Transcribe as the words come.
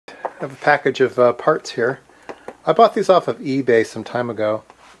have a package of parts here. I bought these off of eBay some time ago,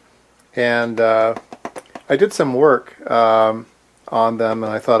 and I did some work on them,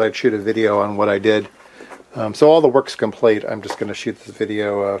 and I thought I'd shoot a video on what I did. So all the work's complete. I'm just going to shoot this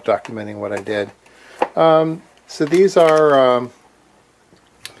video documenting what I did. So these are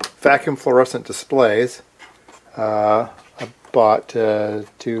vacuum fluorescent displays. I bought 2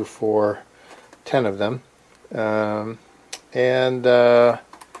 for 10 of them. And I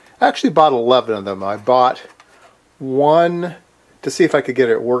actually bought 11 of them. I bought one to see if I could get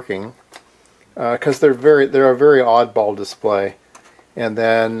it working, because they're a very oddball display. And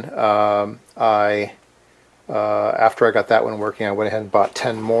then after I got that one working, I went ahead and bought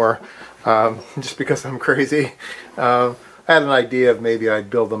 10 more, just because I'm crazy. I had an idea of maybe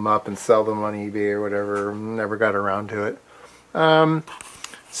I'd build them up and sell them on eBay or whatever. Never got around to it.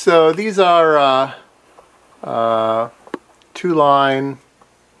 So these are 2-line,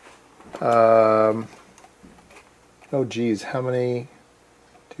 oh geez, how many?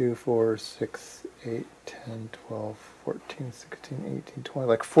 2, 4, 6, 8, 10, 12, 14, 16, 18, 20,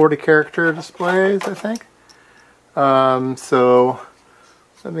 like 40 character displays, I think. So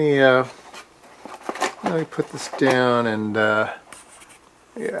let me put this down, and yeah,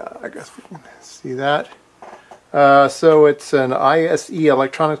 I guess we can see that. So it's an ISE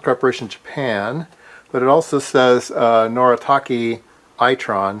Electronics Corporation Japan, but it also says Noritake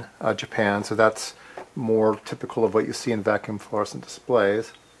itron Japan, so that's more typical of what you see in vacuum fluorescent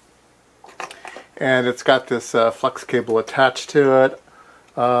displays. And it's got this flex cable attached to it.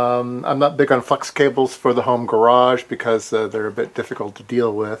 I'm not big on flex cables for the home garage because they're a bit difficult to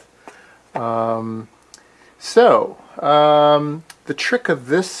deal with. The trick of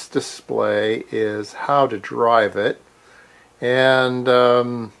this display is how to drive it, and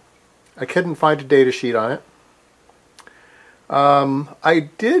I couldn't find a data sheet on it. I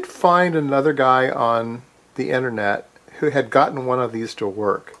did find another guy on the internet who had gotten one of these to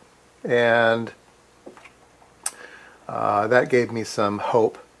work, and that gave me some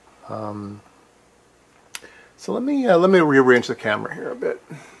hope. So let me rearrange the camera here a bit.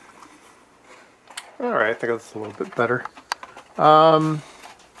 All right, I think that's a little bit better.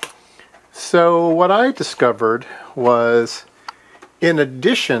 So what I discovered was, in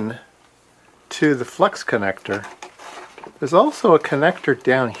addition to the flex connector, there's also a connector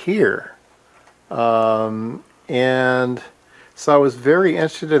down here. And so I was very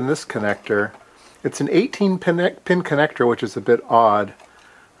interested in this connector. It's an 18-pin connector, which is a bit odd.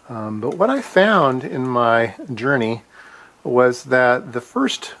 But what I found in my journey was that the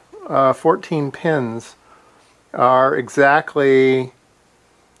first 14 pins are exactly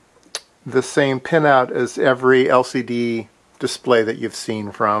the same pinout as every LCD display that you've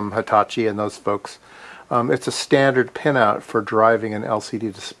seen from Hitachi and those folks. It's a standard pinout for driving an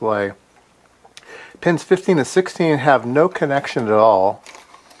LCD display. Pins 15 and 16 have no connection at all.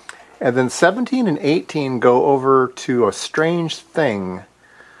 And then 17 and 18 go over to a strange thing.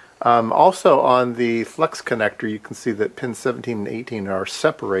 Also on the flex connector, you can see that pins 17 and 18 are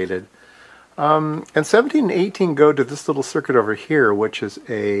separated. And 17 and 18 go to this little circuit over here, which is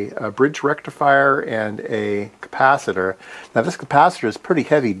a bridge rectifier and a capacitor. Now this capacitor is pretty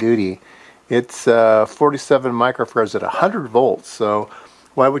heavy duty. It's 47 microfarads at 100 volts, so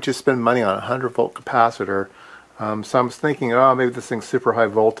why would you spend money on a 100 volt capacitor? So I was thinking, oh, maybe this thing's super high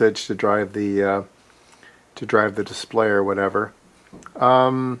voltage to drive the display or whatever.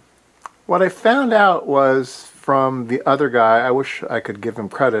 What I found out was from the other guy, I wish I could give him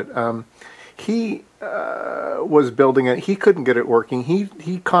credit. He was building it. He couldn't get it working.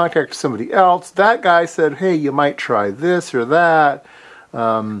 He contacted somebody else. That guy said, hey, you might try this or that.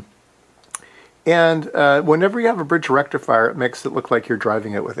 Whenever you have a bridge rectifier, it makes it look like you're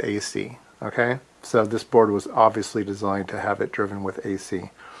driving it with AC. Okay? So this board was obviously designed to have it driven with AC.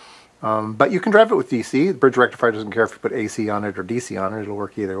 But you can drive it with DC. The bridge rectifier doesn't care if you put AC on it or DC on it. It'll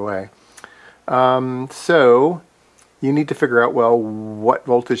work either way. So you need to figure out, well, what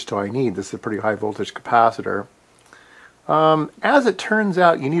voltage do I need? This is a pretty high voltage capacitor. As it turns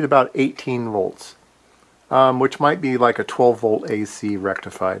out, you need about 18 volts, which might be like a 12 volt AC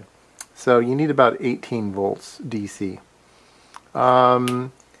rectified. So you need about 18 volts DC.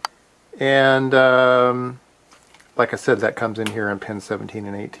 Like I said, that comes in here on pin 17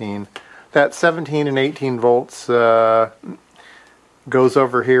 and 18. That 17 and 18 volts goes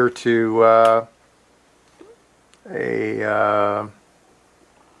over here to a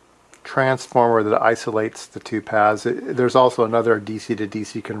transformer that isolates the two paths. There's also another DC to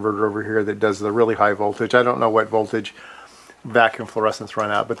DC converter over here that does the really high voltage. I don't know what voltage vacuum fluorescents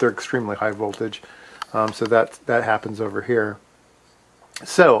run out, but they're extremely high voltage. So that happens over here.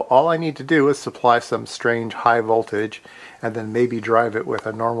 So all I need to do is supply some strange high voltage and then maybe drive it with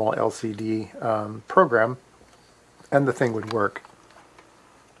a normal LCD program, and the thing would work.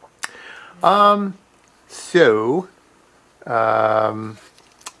 So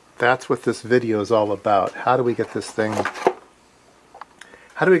that's what this video is all about. How do we get this thing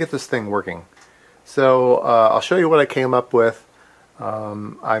working? So I'll show you what I came up with.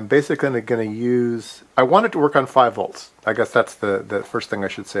 I'm basically going to use, I want it to work on 5 volts. I guess that's the first thing I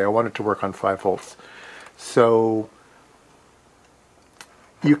should say. I want it to work on 5 volts. So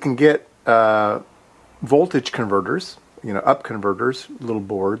you can get voltage converters, up converters, little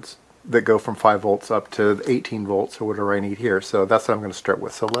boards that go from 5 volts up to 18 volts or whatever I need here. So that's what I'm going to start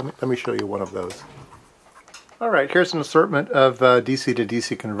with. So let me show you one of those. Alright, here's an assortment of DC to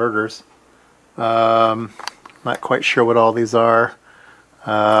DC converters. Not quite sure what all these are.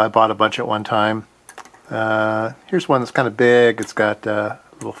 I bought a bunch at one time. Here's one that's kind of big. It's got a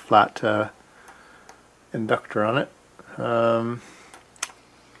little flat inductor on it.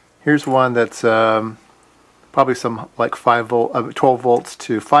 Here's one that's probably some like 12 volts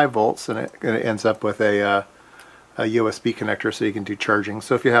to 5 volts, and it ends up with a USB connector so you can do charging.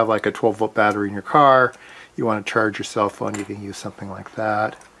 So if you have like a 12 volt battery in your car, you want to charge your cell phone, you can use something like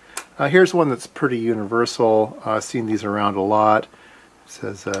that. Here's one that's pretty universal. I've seen these around a lot. It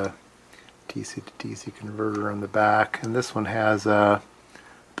says DC to DC converter on the back, and this one has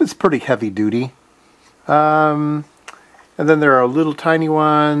it's pretty heavy duty. And then there are little tiny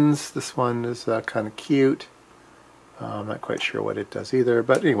ones. This one is kind of cute. I'm not quite sure what it does either,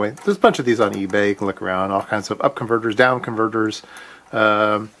 but anyway, there's a bunch of these on eBay. You can look around, all kinds of up converters, down converters.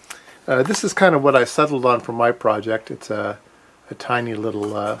 This is kind of what I settled on for my project. It's a tiny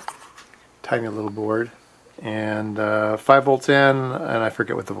little board, and 5 volts in, and I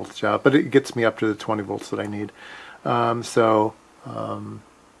forget what the voltage out, but it gets me up to the 20 volts that I need.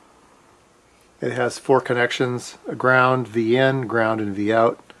 It has 4 connections: a ground, V in, ground, and V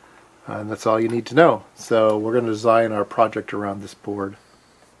out, and that's all you need to know. So we're going to design our project around this board.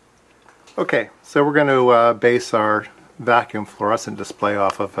 Okay, so we're going to base our vacuum fluorescent display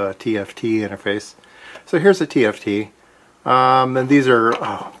off of a TFT interface. So here's a TFT. And these are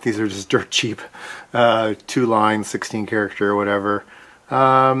just dirt cheap, 2-line, 16 character, whatever.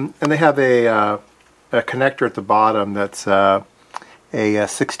 And they have a connector at the bottom that's a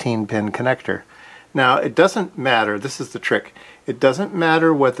 16-pin connector. Now it doesn't matter. This is the trick. It doesn't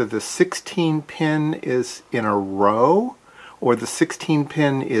matter whether the 16-pin is in a row or the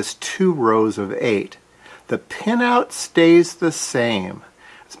 16-pin is 2 rows of 8. The pinout stays the same.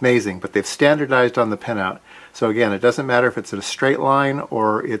 It's amazing, but they've standardized on the pinout. So again, it doesn't matter if it's in a straight line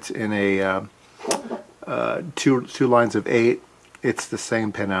or it's in a two lines of 8. It's the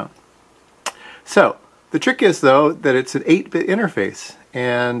same pinout. So the trick is, though, that it's an 8-bit interface,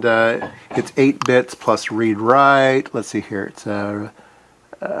 and it's 8 bits plus read-write. Let's see here. It's plus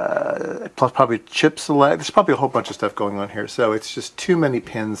probably chip select. There's probably a whole bunch of stuff going on here. So it's just too many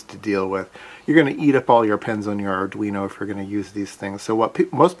pins to deal with. You're going to eat up all your pins on your Arduino if you're going to use these things. So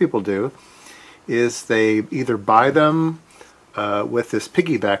what most people do is they either buy them with this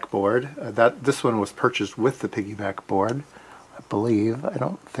piggyback board. This one was purchased with the piggyback board, I believe. I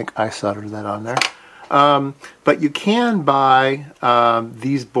don't think I soldered that on there. But you can buy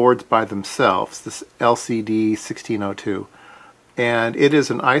these boards by themselves, this LCD 1602. And it is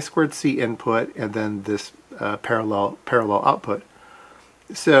an I2C input and then this parallel output.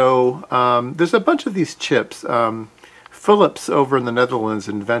 So there's a bunch of these chips. Philips over in the Netherlands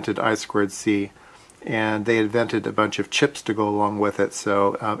invented I2C, and they invented a bunch of chips to go along with it.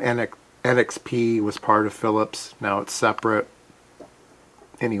 So NXP was part of Philips. Now it's separate.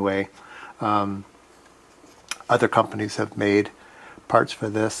 Anyway, other companies have made parts for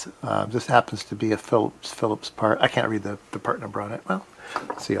this. This happens to be a Philips part. I can't read the part number on it. Well,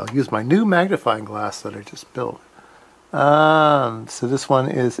 let's see. I'll use my new magnifying glass that I just built. So this one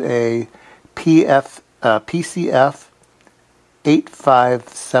is a PCF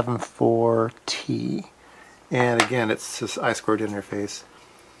 8574T, and again it's this I2 interface.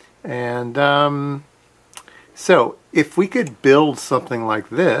 And so if we could build something like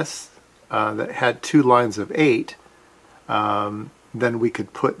this that had 2 lines of 8, then we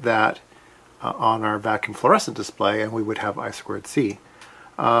could put that on our vacuum fluorescent display and we would have I2C.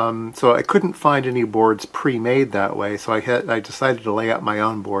 So I couldn't find any boards pre-made that way, so I decided to lay out my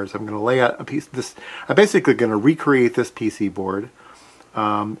own boards. I'm going to lay out a piece. I'm basically going to recreate this PC board.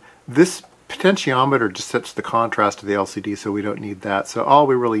 This potentiometer just sets the contrast of the LCD, so we don't need that. So all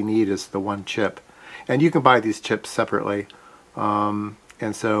we really need is the one chip, and you can buy these chips separately. And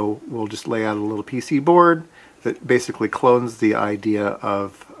so we'll just lay out a little PC board, that basically clones the idea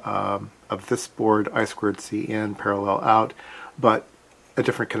of this board, I2C in, parallel out, but a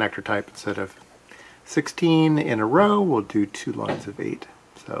different connector type. Instead of 16 in a row, we'll do 2 lines of 8.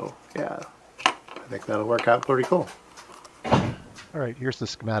 So yeah, I think that'll work out pretty cool. All right, here's the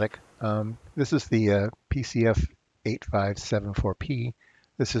schematic. This is the PCF8574P.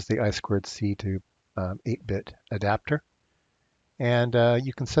 This is the I2C to 8-bit adapter. And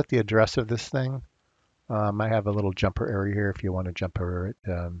you can set the address of this thing. I have a little jumper area here. If you want to jumper it,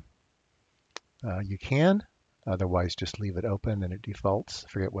 you can. Otherwise, just leave it open and it defaults.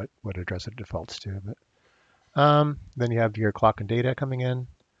 I forget what address it defaults to. But then you have your clock and data coming in.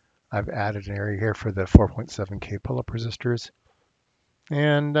 I've added an area here for the 4.7K pull-up resistors.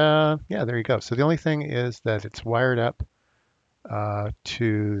 And yeah, there you go. So the only thing is that it's wired up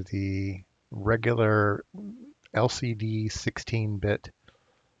to the regular LCD 16-bit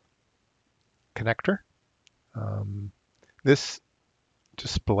connector. This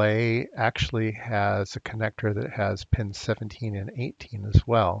display actually has a connector that has pins 17 and 18 as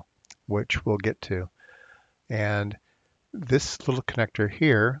well, which we'll get to. And this little connector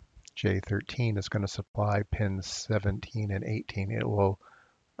here, J13, is going to supply pins 17 and 18. It will,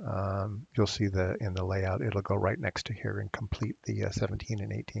 you'll see in the layout, it'll go right next to here and complete the 17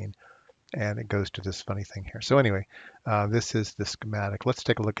 and 18. And it goes to this funny thing here. So anyway, this is the schematic. Let's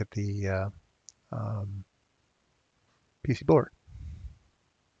take a look at the PC board.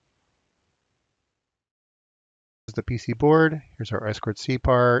 This is the PC board. Here's our I2C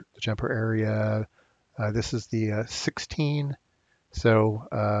part, the jumper area. This is the 16.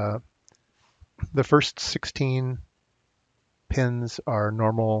 So the first 16 pins are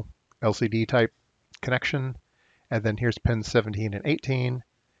normal LCD type connection. And then here's pins 17 and 18.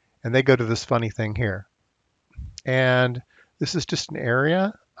 And they go to this funny thing here. And this is just an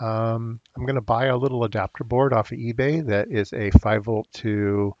area. I'm going to buy a little adapter board off of eBay that is a 5 volt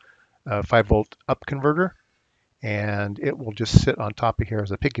to 5 volt up converter. And it will just sit on top of here as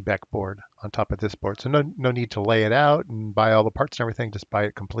a piggyback board on top of this board. So no need to lay it out and buy all the parts and everything. Just buy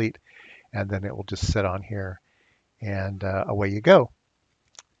it complete. And then it will just sit on here. And away you go.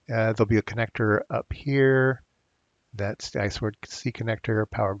 There'll be a connector up here. That's the I2C connector,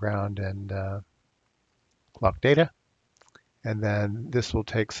 power ground, and clock data. And then this will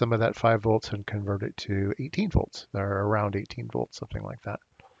take some of that 5 volts and convert it to 18 volts. They're around 18 volts, something like that.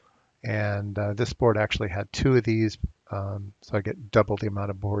 And this board actually had 2 of these, so I get double the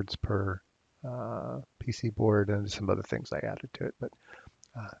amount of boards per PC board and some other things I added to it. But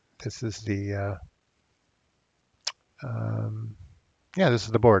this is the, yeah, this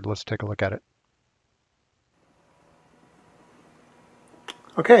is the board. Let's take a look at it.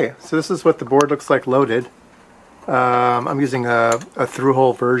 Okay, so this is what the board looks like loaded. I'm using a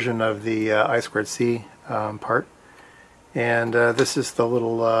through-hole version of the I2C part. And this is the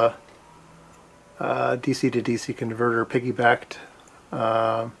little DC to DC converter piggybacked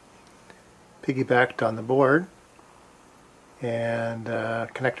on the board. And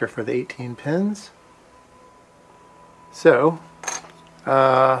connector for the 18 pins. So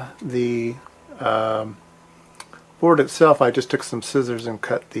the board itself, I just took some scissors and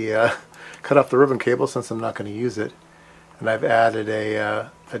cut off the ribbon cable since I'm not going to use it, and I've added a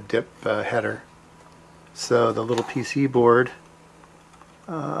dip header. So the little PC board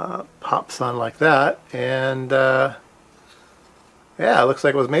pops on like that, and yeah, it looks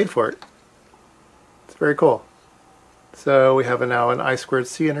like it was made for it. It's very cool. So we have now an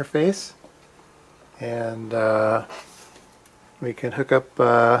I2C interface, and we can hook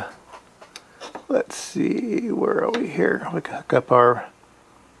up. Let's see, where are we here? We can hook up our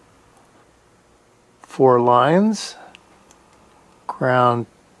 4 lines, ground,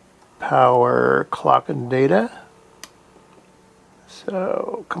 power, clock, and data.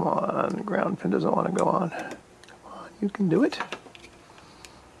 So, come on, ground pin doesn't want to go on. Come on, you can do it.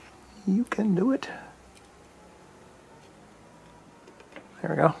 You can do it.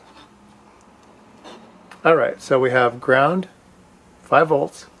 There we go. Alright, so we have ground, 5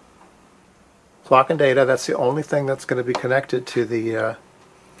 volts, clock and data. That's the only thing that's going to be connected to the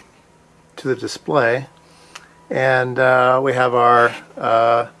display. And we have our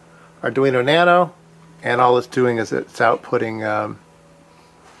Arduino Nano, and all it's doing is it's outputting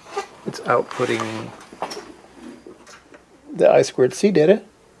the I2C data.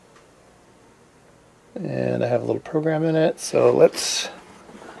 And I have a little program in it, so let's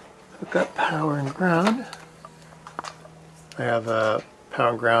hook up power and ground. I have power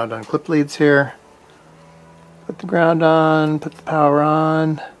and ground on clip leads here. Put the ground on, put the power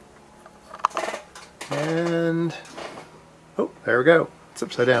on, and oh, there we go. It's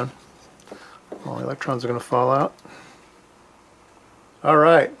upside down. All the electrons are going to fall out.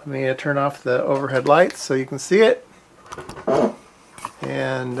 Alright, let me turn off the overhead lights so you can see it.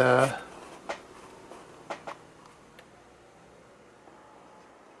 And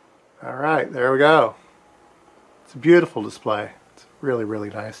alright, there we go. It's a beautiful display. It's really, really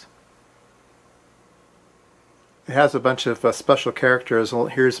nice. It has a bunch of special characters.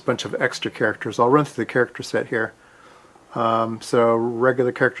 Here's a bunch of extra characters. I'll run through the character set here. So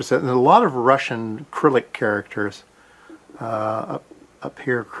regular character set, and a lot of Russian acrylic characters. Up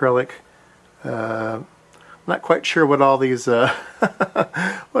here, acrylic. I'm not quite sure what all these what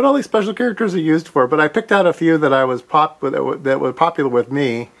all these special characters are used for, but I picked out a few that I was that were popular with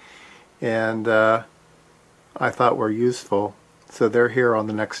me, and I thought were useful. So they're here on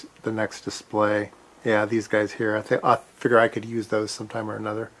the next display. Yeah, these guys here. I figure I could use those sometime or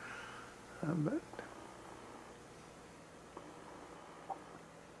another.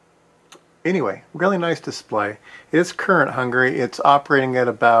 Anyway, really nice display. It is current hungry. It's operating at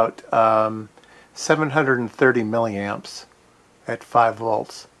about 730 milliamps at 5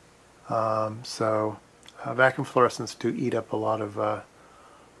 volts. So vacuum fluorescents do eat up a lot of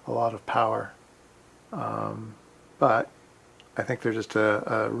power. But I think they're just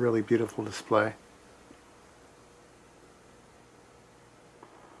a really beautiful display.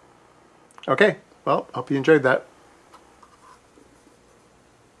 Okay, well, hope you enjoyed that.